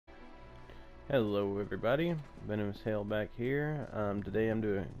Hello everybody, VenomousHail back here. Today I'm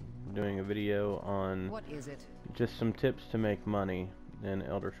doing a video on What is it? just some tips to make money in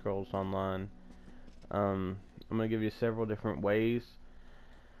Elder Scrolls Online. I'm going to give you several different ways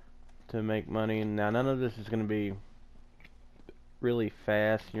to make money. Now none of this is going to be really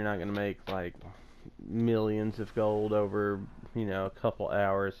fast. You're not going to make like millions of gold over, a couple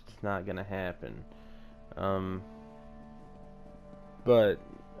hours. It's not going to happen. But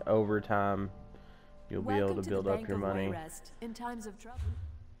over time you'll be able to build up your money in times of trouble.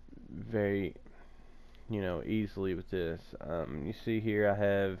 very easily with this. You see here I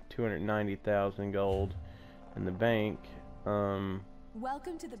have 290,000 gold in the bank.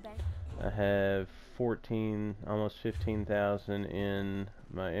 Welcome to the bank. I have almost 15,000 in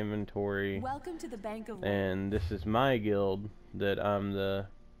my inventory. Welcome to the bank of and this is my guild that I'm the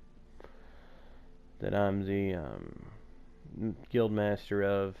guild master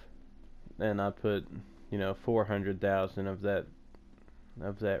of, and I put 400,000 of that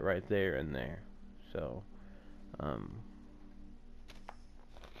right there in there. So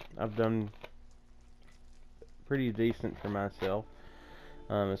I've done pretty decent for myself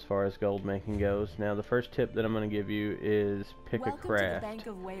as far as gold making goes. Now the first tip that I'm going to give you is pick a craft. To the bank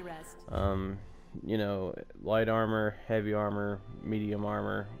of Wayrest. Light armor, heavy armor, medium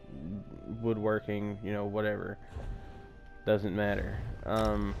armor, woodworking, whatever, doesn't matter.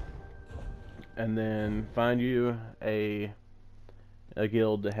 And then find you a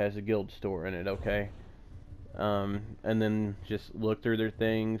guild that has a guild store in it, okay? And then just look through their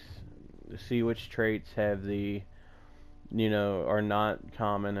things, see which traits have the are not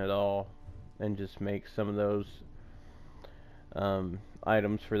common at all, and just make some of those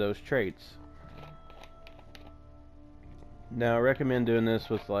items for those traits. Now I recommend doing this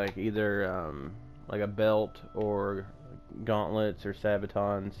with like either like a belt or gauntlets or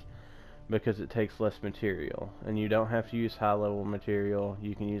sabatons, because it takes less material, and you don't have to use high level material.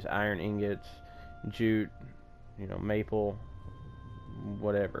 You can use iron ingots, jute, maple,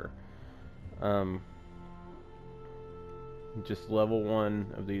 whatever. Just level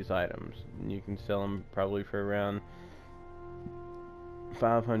 1 of these items, and you can sell them probably for around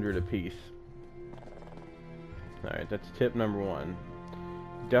 500 a piece. Alright, that's tip number 1.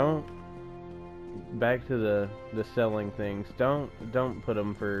 Back to the selling things, don't put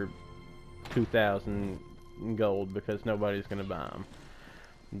them for 2,000 gold, because nobody's gonna buy them.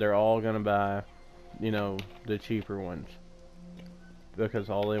 They're all gonna buy the cheaper ones, because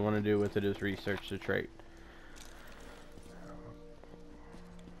all they want to do with it is research the trait.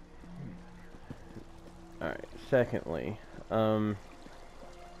 Alright, secondly,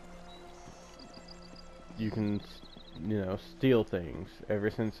 you can steal things. Ever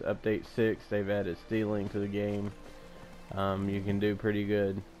since update 6 they've added stealing to the game. You can do pretty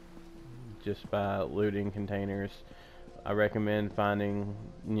good just by looting containers. I recommend finding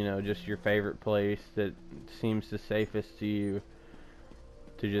just your favorite place that seems the safest to you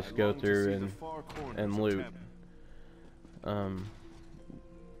to just go through and loot.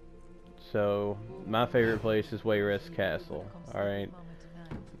 So my favorite place is Wayrest Castle. Alright,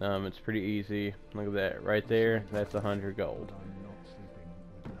 it's pretty easy. Look at that right there, that's 100 gold.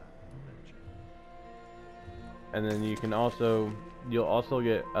 And then you'll also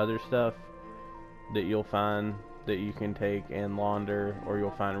get other stuff that you'll find that you can take and launder, or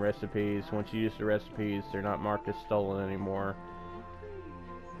you'll find recipes. Once you use the recipes, they're not marked as stolen anymore.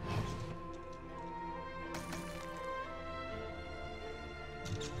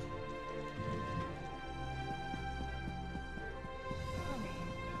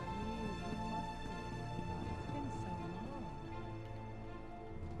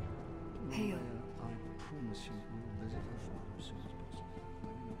 Hail.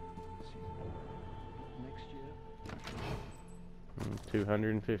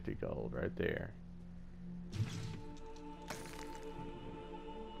 250 gold right there.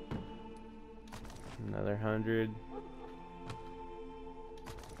 Another 100.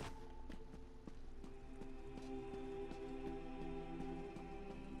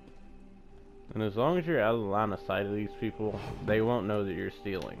 And as long as you're out of the line of sight of these people, they won't know that you're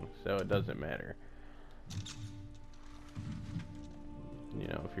stealing, so it doesn't matter.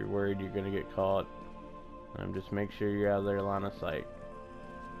 If you're worried you're gonna get caught, just make sure you're out of their line of sight.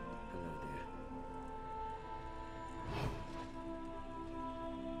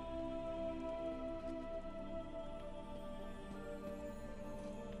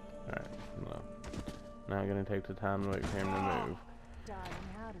 Alright, well, not gonna take the time to wait for him to move.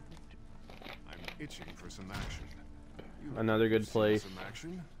 I'm itching for some action. Another good place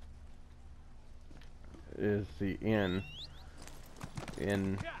is the inn.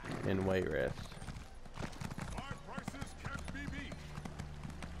 in Wayrest.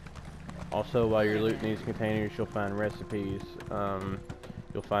 Also, while you're looting these containers, you'll find recipes.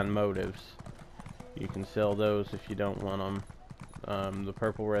 You'll find motives. You can sell those if you don't want them. The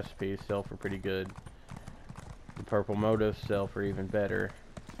purple recipes sell for pretty good. The purple motives sell for even better.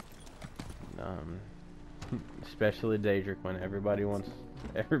 Especially Daedric one. Everybody wants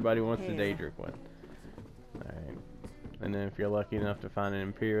the Daedric one. Alright. And then if you're lucky enough to find an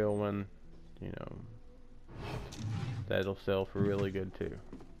Imperial one, you know, that'll sell for really good too.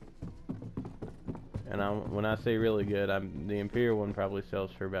 And when I say really good, the Imperial one probably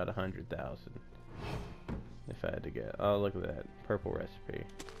sells for about 100,000. If I had to get. Oh, look at that purple recipe.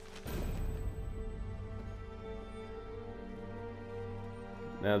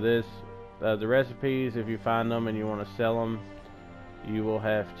 Now this, the recipes, if you find them and you want to sell them, you will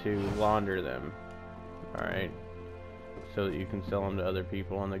have to launder them. All right, so that you can sell them to other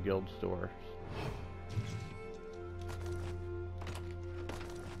people on the guild stores.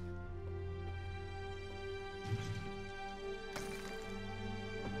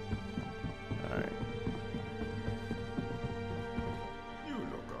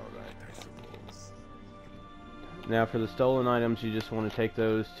 Now for the stolen items, you just want to take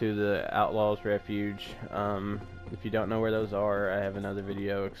those to the Outlaws Refuge. If you don't know where those are, I have another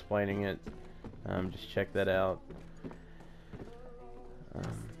video explaining it. Just check that out.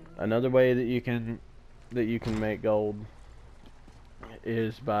 Another way that you can make gold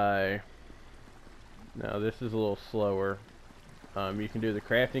is by. Now this is a little slower. You can do the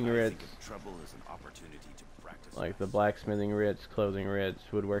crafting writs, like the blacksmithing writs, clothing writs,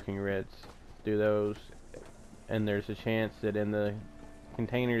 woodworking writs. Do those. And there's a chance that in the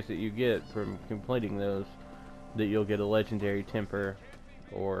containers that you get from completing those, that you'll get a legendary temper,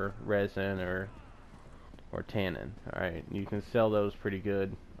 or resin, or tannin. Alright, you can sell those pretty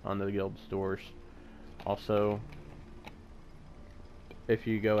good on the guild stores. Also, if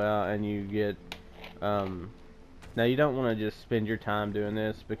you go out and you get, now you don't want to just spend your time doing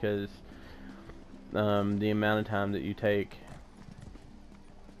this, because the amount of time that you take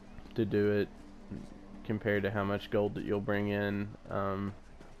to do it compared to how much gold that you'll bring in,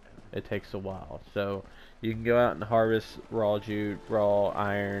 it takes a while. So you can go out and harvest raw jute, raw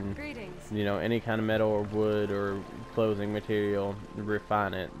iron, you know, any kind of metal or wood or clothing material,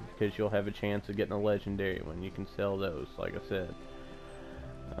 refine it, because you'll have a chance of getting a legendary one. You can sell those, like I said.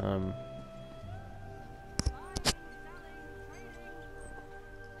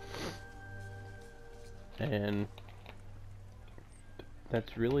 And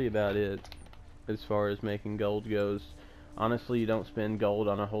that's really about it as far as making gold goes. Honestly, you don't spend gold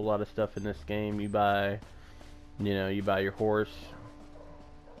on a whole lot of stuff in this game. You buy, you know, you buy your horse,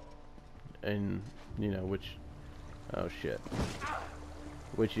 and you know, which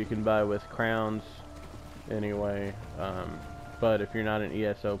you can buy with crowns anyway. But if you're not an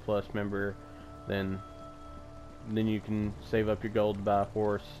ESO Plus member, then you can save up your gold to buy a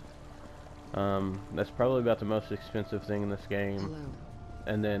horse. That's probably about the most expensive thing in this game. Hello.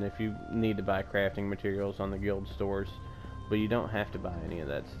 And then if you need to buy crafting materials on the guild stores, but you don't have to buy any of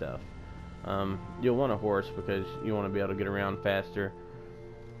that stuff. You'll want a horse because you want to be able to get around faster.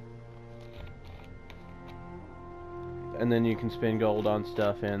 And then you can spend gold on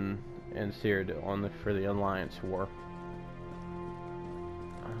stuff in Cyrodiil for the Alliance War.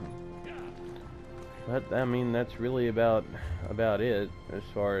 But I mean, that's really about it as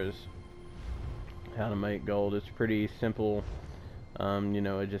far as how to make gold. It's pretty simple. You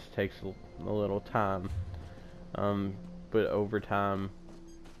know, it just takes a little time. But over time,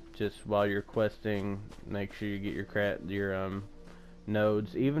 just while you're questing, make sure you get your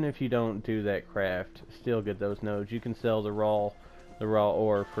nodes. Even if you don't do that craft, still get those nodes. You can sell the raw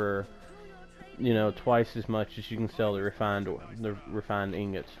ore for, you know, twice as much as you can sell the refined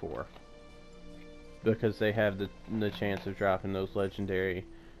ingots for, because they have the chance of dropping those legendary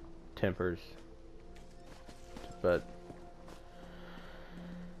tempers. But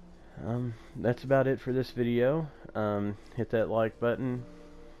that's about it for this video. Hit that like button,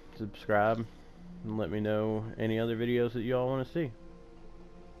 subscribe, and let me know any other videos that you all want to see.